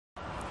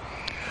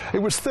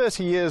It was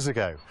 30 years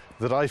ago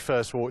that I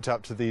first walked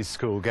up to these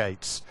school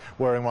gates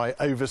wearing my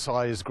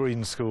oversized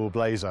green school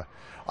blazer.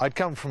 I'd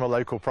come from a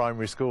local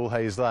primary school,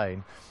 Hayes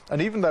Lane,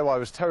 and even though I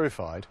was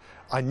terrified,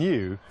 I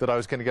knew that I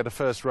was going to get a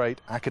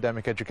first-rate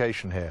academic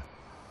education here.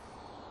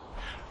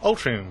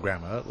 Altrincham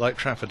Grammar, like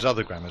Trafford's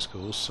other grammar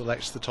schools,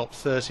 selects the top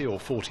 30 or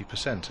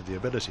 40% of the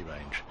ability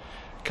range.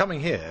 Coming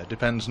here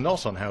depends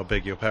not on how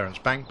big your parents'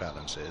 bank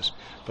balance is,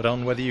 but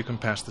on whether you can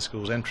pass the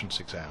school's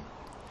entrance exam.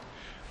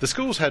 The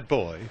school's head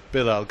boy,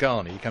 Bill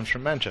Alghani, comes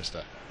from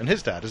Manchester, and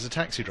his dad is a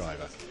taxi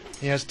driver.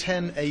 He has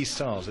 10 A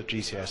stars at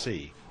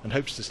GCSE and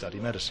hopes to study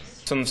medicine.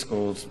 Some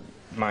schools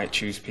might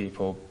choose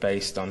people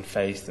based on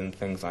faith and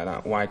things like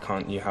that. Why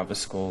can't you have a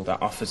school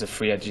that offers a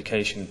free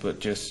education but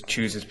just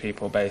chooses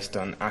people based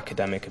on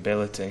academic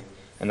ability?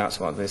 And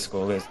that's what this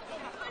school is.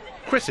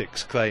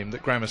 Critics claim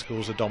that grammar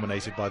schools are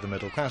dominated by the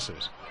middle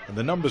classes, and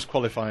the numbers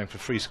qualifying for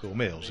free school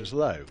meals is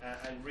low.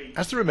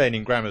 As the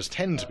remaining grammars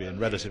tend to be in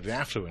relatively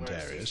affluent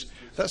areas,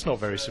 that's not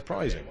very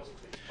surprising.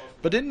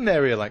 But in an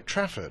area like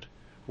Trafford,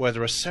 where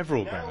there are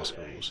several grammar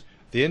schools,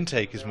 the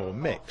intake is more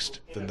mixed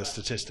than the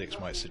statistics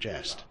might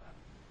suggest.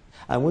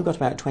 And we've got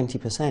about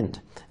 20%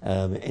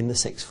 in the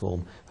sixth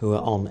form who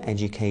are on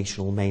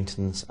educational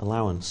maintenance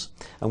allowance.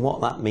 And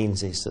what that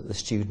means is that the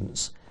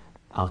students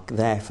are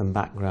there from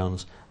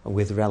backgrounds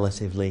with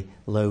relatively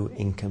low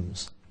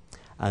incomes.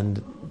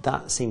 And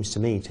that seems to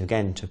me to,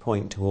 again, to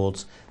point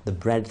towards the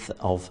breadth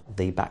of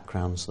the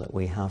backgrounds that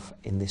we have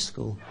in this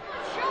school.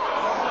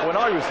 When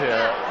I was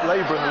here,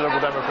 Labour and the Liberal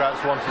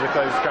Democrats wanted to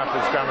close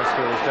Trafford's grammar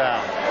schools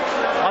down.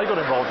 I got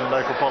involved in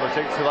local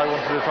politics because I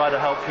wanted to try to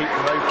help keep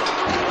them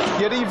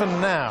open. Yet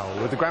even now,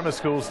 with the grammar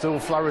schools still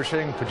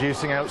flourishing,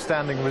 producing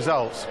outstanding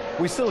results,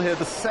 we still hear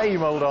the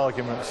same old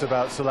arguments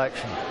about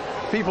selection.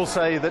 People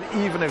say that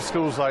even if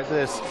schools like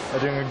this are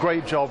doing a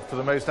great job for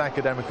the most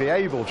academically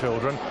able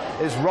children,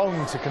 it's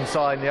wrong to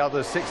consign the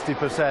other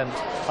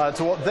 60%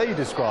 to what they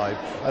describe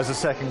as a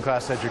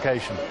second-class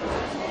education.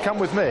 Come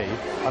with me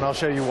and I'll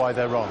show you why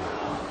they're wrong.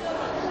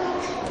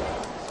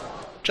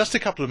 Just a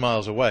couple of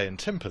miles away in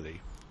Timperley,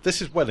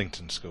 this is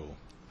Wellington School,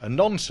 a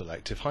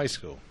non-selective high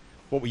school,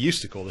 what we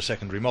used to call a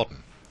secondary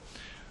modern.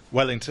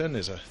 Wellington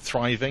is a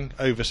thriving,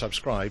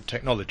 oversubscribed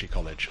technology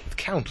college with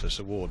countless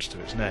awards to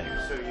its name.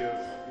 So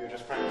you're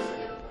just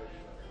practicing?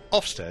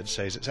 Ofsted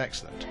says it's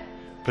excellent,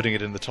 putting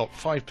it in the top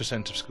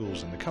 5% of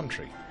schools in the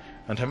country,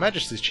 and Her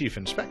Majesty's Chief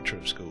Inspector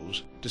of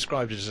Schools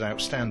described it as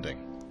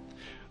outstanding.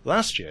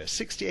 Last year,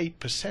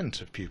 68%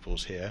 of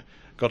pupils here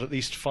got at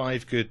least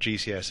 5 good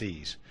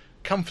GCSEs,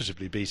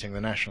 comfortably beating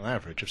the national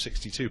average of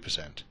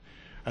 62%.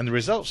 And the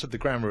results of the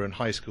grammar and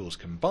high schools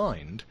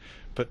combined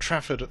put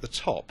Trafford at the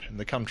top in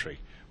the country,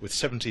 with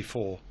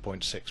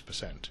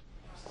 74.6%.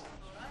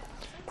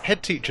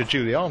 Head teacher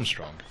Julie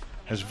Armstrong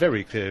has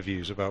very clear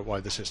views about why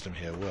the system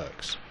here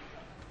works.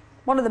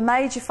 One of the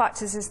major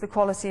factors is the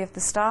quality of the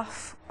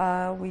staff.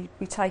 We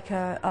take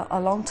a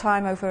long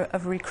time over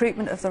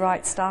recruitment of the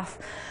right staff,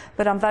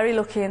 but I'm very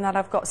lucky in that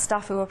I've got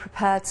staff who are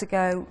prepared to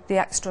go the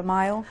extra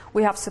mile.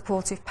 We have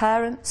supportive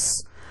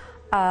parents,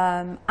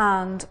 and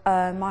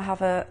I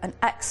have an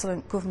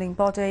excellent governing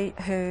body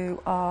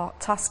who are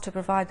tasked to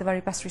provide the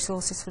very best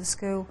resources for the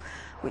school,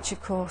 which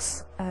of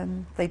course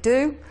they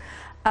do,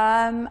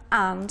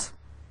 and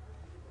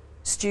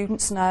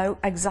students know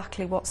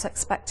exactly what's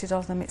expected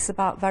of them. It's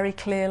about very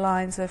clear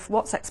lines of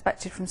what's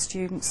expected from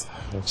students.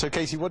 So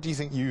Katie, what do you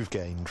think you've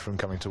gained from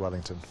coming to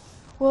Wellington?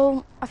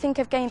 Well, I think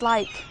I've gained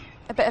like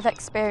a bit of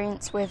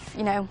experience with,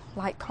 you know,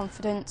 like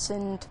confidence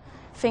and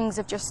things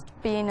of just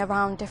being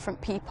around different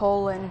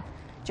people and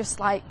just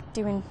like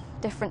doing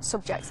different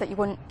subjects that you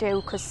wouldn't do,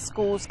 because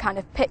schools kind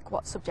of pick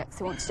what subjects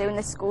they want to do, and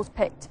this school's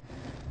picked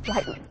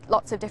like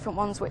lots of different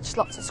ones which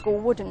lots of school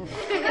wouldn't.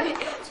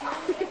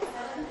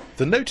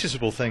 The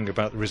noticeable thing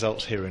about the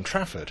results here in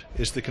Trafford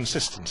is the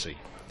consistency.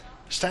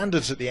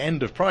 Standards at the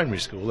end of primary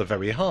school are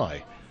very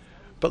high,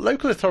 but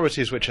local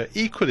authorities which are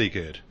equally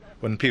good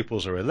when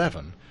pupils are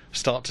 11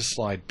 start to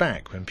slide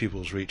back when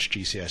pupils reach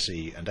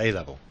GCSE and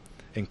A-level.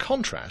 In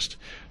contrast,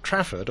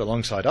 Trafford,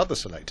 alongside other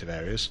selective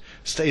areas,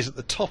 stays at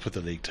the top of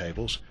the league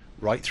tables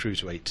right through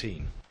to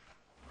 18.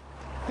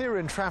 Here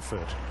in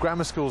Trafford,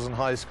 grammar schools and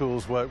high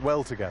schools work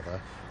well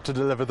together to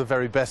deliver the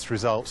very best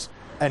results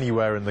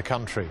anywhere in the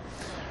country.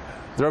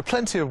 There are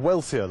plenty of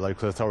wealthier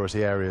local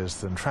authority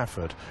areas than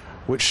Trafford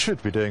which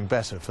should be doing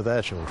better for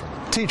their children.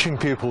 Teaching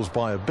pupils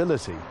by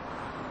ability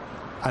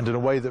and in a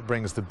way that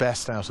brings the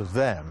best out of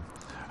them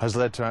has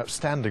led to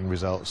outstanding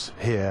results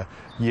here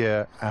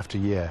year after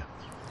year.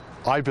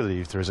 I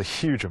believe there is a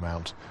huge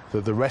amount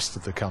that the rest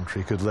of the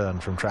country could learn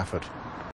from Trafford.